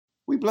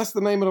We bless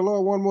the name of the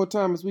Lord one more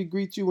time as we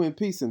greet you in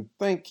peace and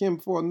thank Him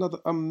for another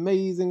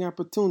amazing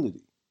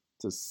opportunity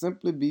to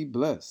simply be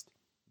blessed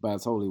by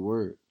His holy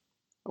word.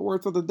 Our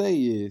word for the day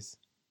is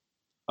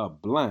a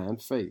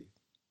blind faith.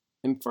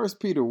 In 1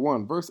 Peter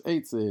 1 verse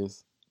 8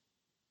 says,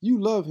 "You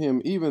love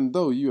Him even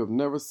though you have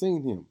never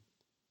seen Him.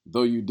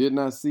 Though you did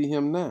not see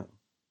Him now,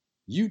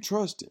 you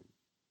trust Him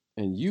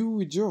and you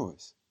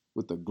rejoice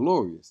with a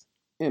glorious,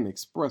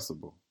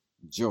 inexpressible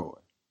joy."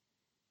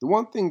 The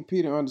one thing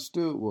Peter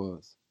understood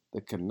was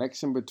the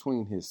connection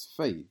between his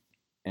faith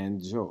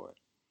and joy.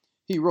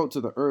 He wrote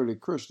to the early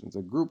Christians,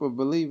 a group of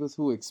believers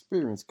who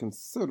experienced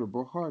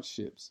considerable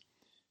hardships,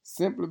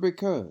 simply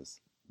because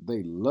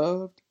they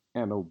loved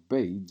and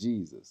obeyed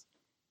Jesus.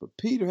 But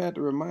Peter had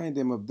to remind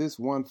them of this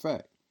one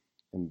fact,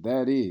 and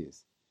that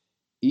is,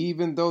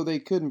 even though they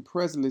couldn't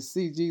presently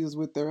see Jesus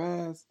with their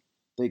eyes,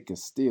 they could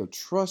still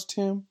trust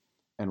Him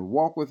and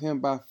walk with Him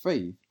by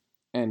faith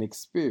and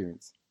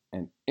experience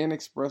an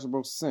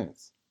inexpressible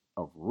sense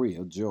of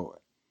real joy.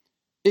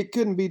 It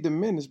couldn't be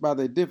diminished by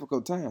their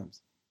difficult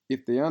times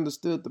if they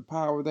understood the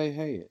power they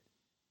had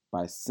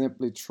by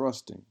simply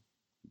trusting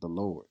the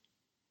Lord.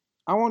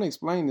 I want to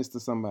explain this to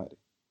somebody.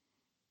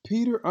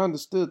 Peter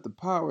understood the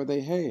power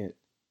they had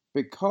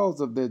because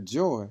of their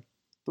joy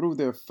through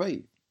their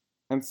faith.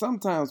 And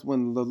sometimes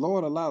when the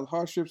Lord allows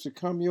hardships to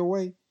come your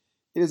way,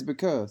 it is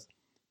because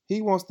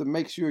He wants to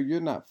make sure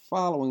you're not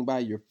following by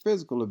your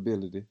physical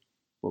ability,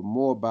 but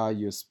more by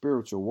your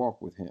spiritual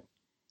walk with Him.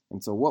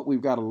 And so what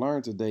we've got to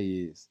learn today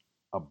is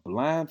a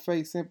blind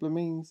faith simply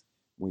means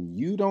when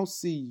you don't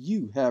see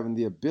you having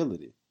the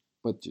ability,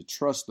 but you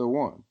trust the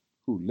one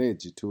who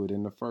led you to it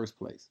in the first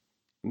place.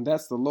 And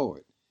that's the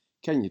Lord.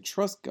 Can you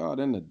trust God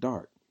in the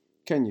dark?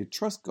 Can you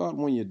trust God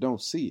when you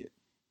don't see it?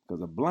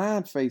 Because a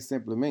blind faith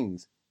simply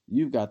means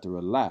you've got to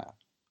rely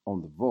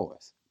on the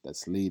voice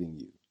that's leading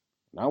you.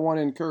 And I want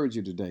to encourage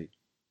you today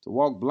to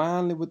walk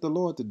blindly with the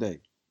Lord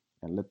today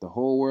and let the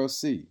whole world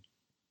see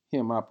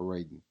Him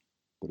operating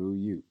through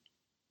you.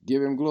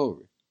 Give Him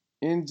glory.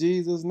 In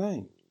Jesus'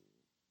 name,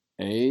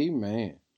 amen.